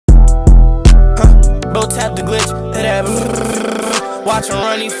tap the glitch, hit that watch him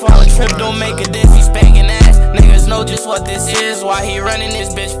run, he fall and trip, don't make a diff, he spanking ass. Niggas know just what this is, why he running this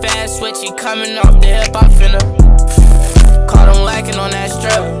bitch fast. Switch, he coming off the hip, I finna caught him lacking on that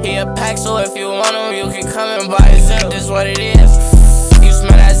strip. He a pack, so if you want him, you can come and buy his zip. This what it is. You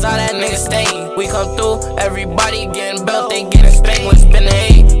smell that saw that nigga stay. We come through, everybody getting built, they getting spanked. Let's spin the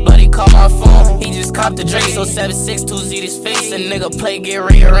 8. Bloody call my phone, he just copped the drink. So 762Z this face, a nigga play get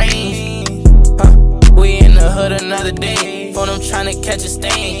rearranged. We in the hood another day. Phone him tryna catch a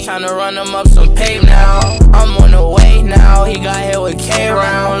stain, tryna run him up some pave now. I'm on the way now, he got hit with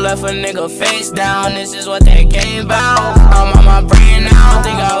K-round. Left a nigga face down, this is what that game bout. I'm on my brain now,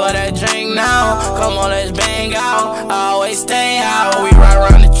 think I let that drink now. Come on, let's bang out, I always stay out. We ride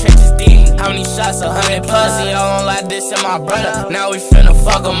around the trenches deep, how many shots? 100 plus, and y'all don't like this in my brother. Now we finna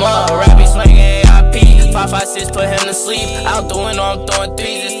fuck him up, Rappy swinging AIP. 556 put him to sleep, out the window I'm throwing 3s.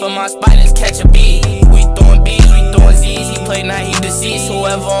 This for my spiders, catch a beat. We throwing B's, we throwing Z's. He play night, he deceased.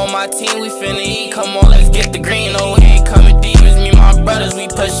 Whoever on my team, we finna eat. Come on, let's get the green. No, we ain't coming deep. It's me, my brothers, we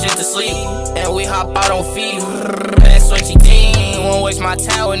put shit to sleep. And we hop out on feet. That's what you think. Won't waste my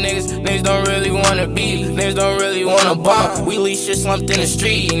time with niggas. Niggas don't really wanna beef. Niggas don't really wanna bump. We leave shit slumped in the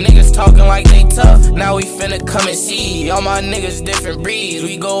street. Niggas talking like they tough. Now we finna come and see. All my niggas different breeds.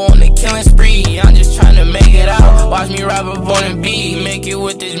 We go on the killing spree. I'm just tryna make it out. Watch me rap up on the beat. Make it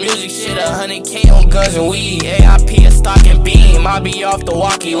with this music shit. 100K on guns and weed. AIP a stock and beam. I be off the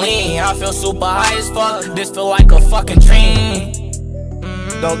walkie lean. I feel super high as fuck. This feel like a fucking dream.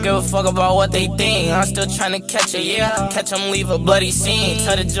 Don't give a fuck about what they think. I'm still tryna catch a, yeah. Catch him, leave a bloody scene.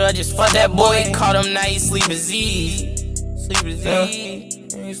 Tell the judges, fuck that boy. Caught him, now he sleep as ease. Sleep as ease.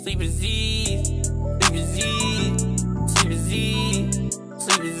 Sleep as ease. Sleep as ease. Sleep as ease.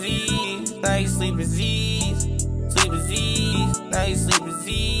 Sleep as ease. Now he sleep as ease. Sleep as ease. Now he sleep as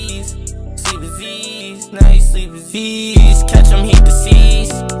ease. Sleep as ease. Now he sleep as ease. Catch him, he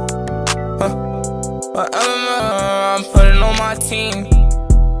deceased. But I'm putting on my team.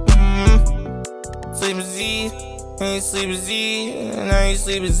 Sleep as ease, ain't sleep as ease, now you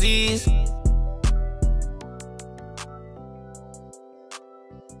sleep as ease.